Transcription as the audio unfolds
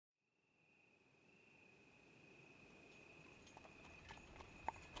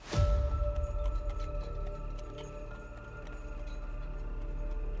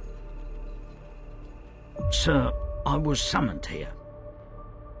Sir, I was summoned here.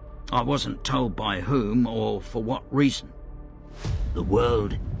 I wasn't told by whom or for what reason. The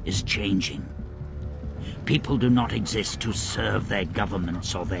world is changing. People do not exist to serve their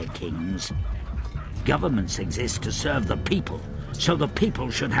governments or their kings. Governments exist to serve the people, so the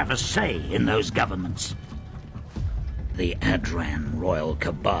people should have a say in those governments. The Adran royal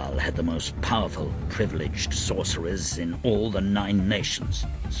cabal had the most powerful, privileged sorcerers in all the 9 nations,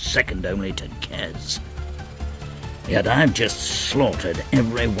 second only to Kez. Yet I've just slaughtered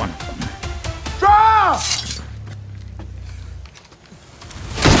every one of them. Draw!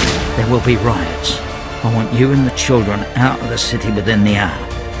 There will be riots. I want you and the children out of the city within the hour.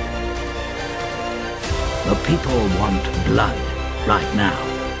 The people want blood right now.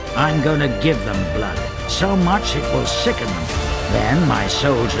 I'm going to give them blood, so much it will sicken them. Then my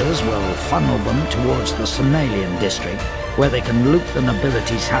soldiers will funnel them towards the Somalian district, where they can loot the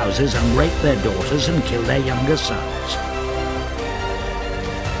nobility's houses and rape their daughters and kill their younger sons.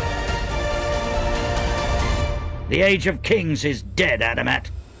 The Age of Kings is dead, Adamat,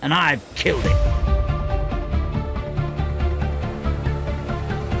 and I've killed it.